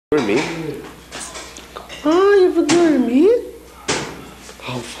Dormir? Ai, eu vou dormir.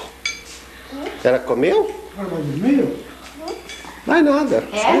 Ela comeu? Ela dormiu? Mais nada.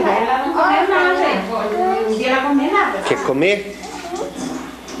 Ela não comeu nada, gente. Um dia ela comeu nada. Quer comer?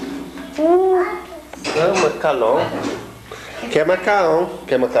 Macarrão. Quer macarrão?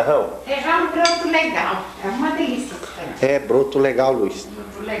 Quer macarrão? Feijão broto legal. É uma delícia. É, broto legal, Luiz.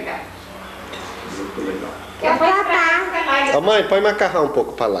 Broto legal. Broto legal. Eu vou pra Ô mãe, põe macarrão um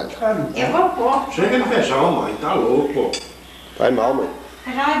pouco pra lá. Eu vou pôr. Chega de feijão, mãe. Tá louco. Vai mal, mãe.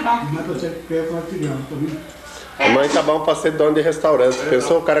 Feijão é bom. Não é pra você que pega com a criança, tá vendo? A mãe tá bom pra ser dono de restaurante.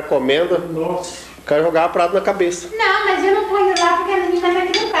 Pensou o cara comendo, Nossa. o cara jogava prato na cabeça. Não, mas eu não ponho lá porque a menina vai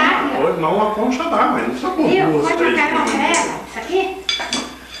aqui no carro. Hoje não, uma concha dá, mas não precisa pôr Viu? duas, Pode três. macarrão pra ela. Isso aqui?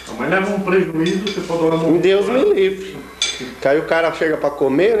 A mãe leva um prejuízo se for dona Monteiro. Deus me livre. Que aí o cara chega pra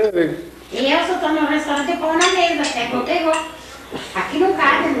comer, né? E eu só tô no restaurante e pôr na mesa, até que eu pegou. Aqui no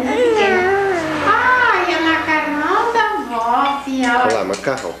carro, é muito pequeno. Ai, é macarrão da vó, filha. Olha lá,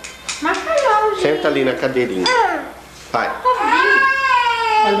 macarrão. Macarrão, gente. Senta ali na cadeirinha. Vai.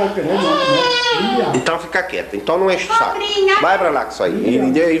 Vai dar querer, não. Então fica quieto. Então não enche o saco. Vai pra lá com isso aí.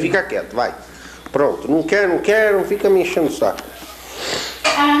 E fica quieto, vai. Pronto. Não quer, não fica me enchendo o saco.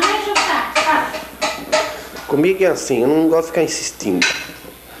 Ela não enche o saco. Comigo é assim, eu não gosto de ficar insistindo.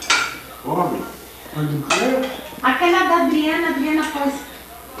 Come. Mas não quer? Aquela da Adriana pôs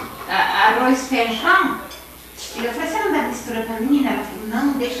arroz feijão. E eu falei, você não dá mistura pra menina? Ela falou,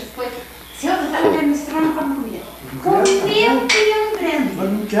 não, deixa depois. Se eu ela misturou, não come comida. Comeu e lembrando. Mas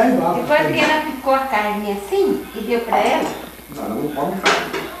não quer ir lá. Depois que ela picou a carne assim e deu pra ela, Não come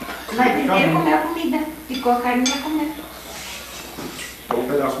carne. mas primeiro comeu a comida. Picou a carne e ia comer. Um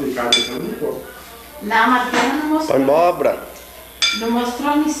pedaço de carne que eu não como. Não, a Adriana não mostrou. Põe dobra. Não mostrou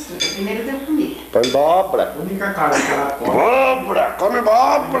a mistura. Primeiro deu comida. Põe dobra. A única carne que ela come. Dobra, come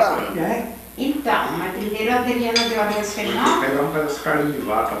dobra. É? Então, mas primeiro a Adriana deu arroz feijão. Pegar um pedaço de carne de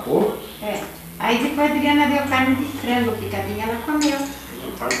vaca, pô. É. Aí depois a Adriana deu carne de frango picadinha, ela comeu.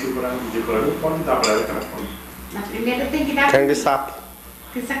 Carne de frango não pode dar pra ela que ela come. Na primeira tem que dar. Carne de sapo.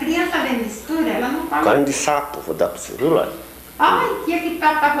 Porque se a criança vê mistura, ela não come. Carne de sapo, vou dar pra você, viu, Lai? Ai, tinha que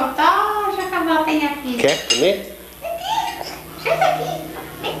tá pra botar, já que a avó tem aqui. Quer comer? Senta aqui.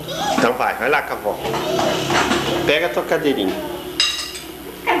 Então vai lá com a avó. Pega a tua cadeirinha.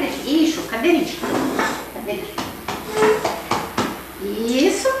 Cadê? Isso, cadeirinha. Cadeirinha.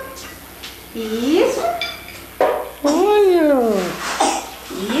 Isso. Isso. Olha.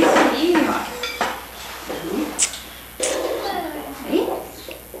 Isso aí, ó. Aí.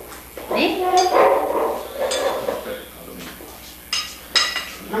 Aí.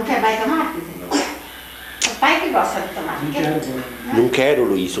 Não quer mais tomate, Zé? O pai que gosta de tomate. Não Quer? quero. Não quero,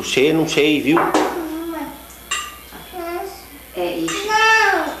 Luiz. Você não sei, viu? É isso.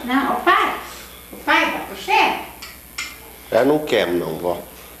 Não, o pai. O pai vai pro chefe. Eu não quero, não, vó.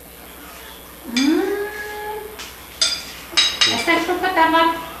 Essa chupa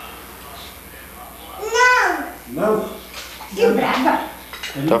tava Não. de brava.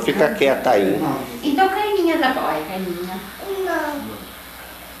 Então fica quieta aí. Então carninha da boia, carninha.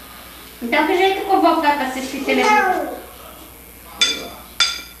 Então que jeito que eu vou ficar pra assistir televisão?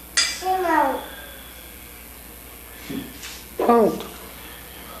 Pronto.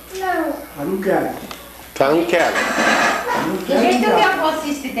 Eu não quero. Tá, não quero. Não Que quero. jeito que eu vou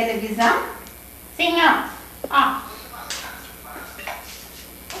assistir televisão? Sim, ó. Ó.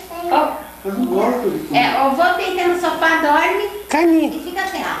 Eu não gosto de comer. É, o vô deita no sofá, dorme Carninho. e fica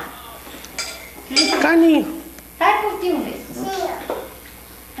assim, ó. Carninho. Vai pro tio ver.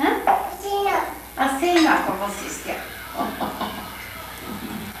 Hã? Assim, ó, pra você assistir.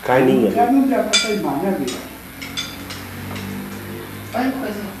 Carninha. Não quero, não quero pra queimar, né, vida? Olha que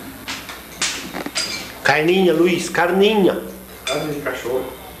coisa. Carninha, Luiz. Carninha. Carne de cachorro.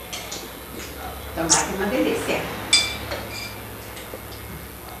 Tomate é uma delícia.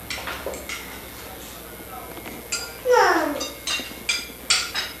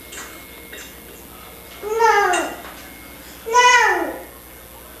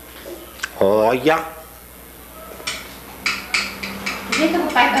 Olha. Que jeito que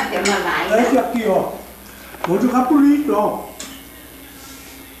o pai bateu na live. Esse aqui, ó. Vou jogar pro lixo, ó.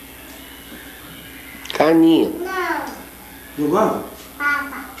 Carninha. Jogando?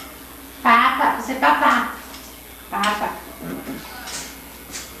 Papa, você papá. Papa.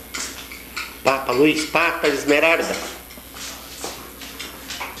 Papa, Luiz. Papa, esmeralda.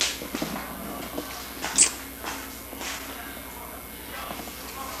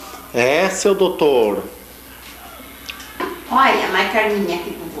 É, seu doutor. Olha, mais carninha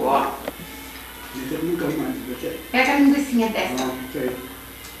aqui pro vó. Nunca mais, você. Pega a linguicinha dessa. Não sei.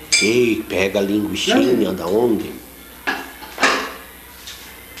 Ei, pega a linguichinha da onde?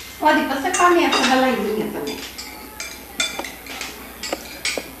 Pode, você come essa balaidinha também.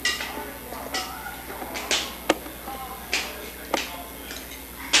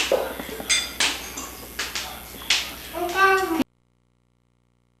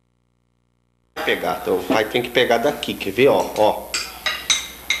 Pegar, então o pai tem que pegar daqui, quer ver, ó, ó.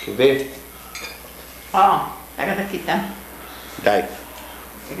 Quer ver? Ó, pega daqui, tá? Daí.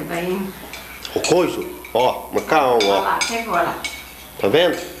 Pega daí. O coiso, ó, macão, Olha ó. lá, pegou lá. Tá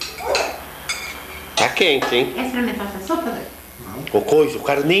vendo? Tá quente, hein? Quer experimentar essa sopa, Zé? O coiso,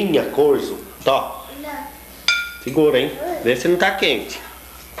 carninha, coiso. Tó. Segura, hein? Vê se não tá quente.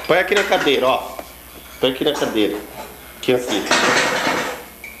 Põe aqui na cadeira, ó. Põe aqui na cadeira. Aqui assim.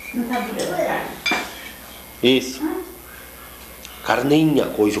 Não tá durando, cara. Isso. Carninha,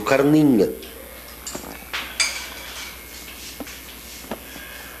 coiso, carninha.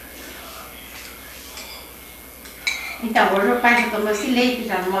 Então, hoje o pai já tomou esse leite,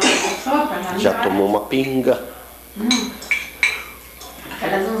 já não molhou a sopa, Já tomou uma pinga.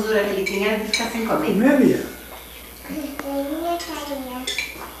 Aquela zonzura que ele tinha, ele fica sem comer. Comer, Bia?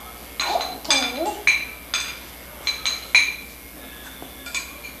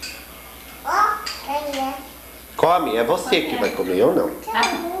 Come, é você que vai comer, eu não.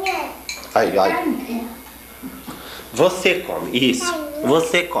 Ai, ai. Você come, isso.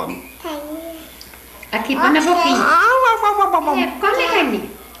 Você come. Aqui, põe na boquinha. É, come, carninha.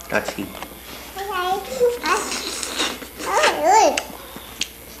 Assim.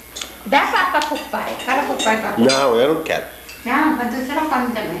 Dá papa pro pai. Cara pro pai, papai. Não, eu não quero. Não, quando você não come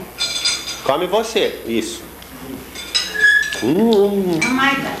também. Come você, isso. Não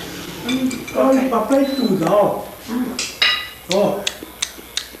mais, tá? Olha, papel e tudo, ó. Ó.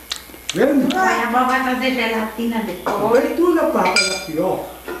 Vendo? A avó vai fazer gelatina depois. Olha tudo a papel aqui, ó.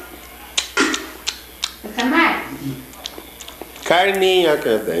 Você mais? Carninha,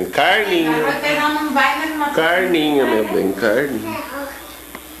 meu bem, carninha. Agora o feijão não vai, mas uma Carninha, meu bem, carninha.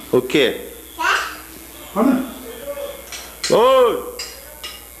 O quê? Olha. Oi!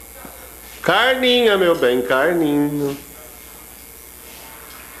 Carninha, meu bem, carninha.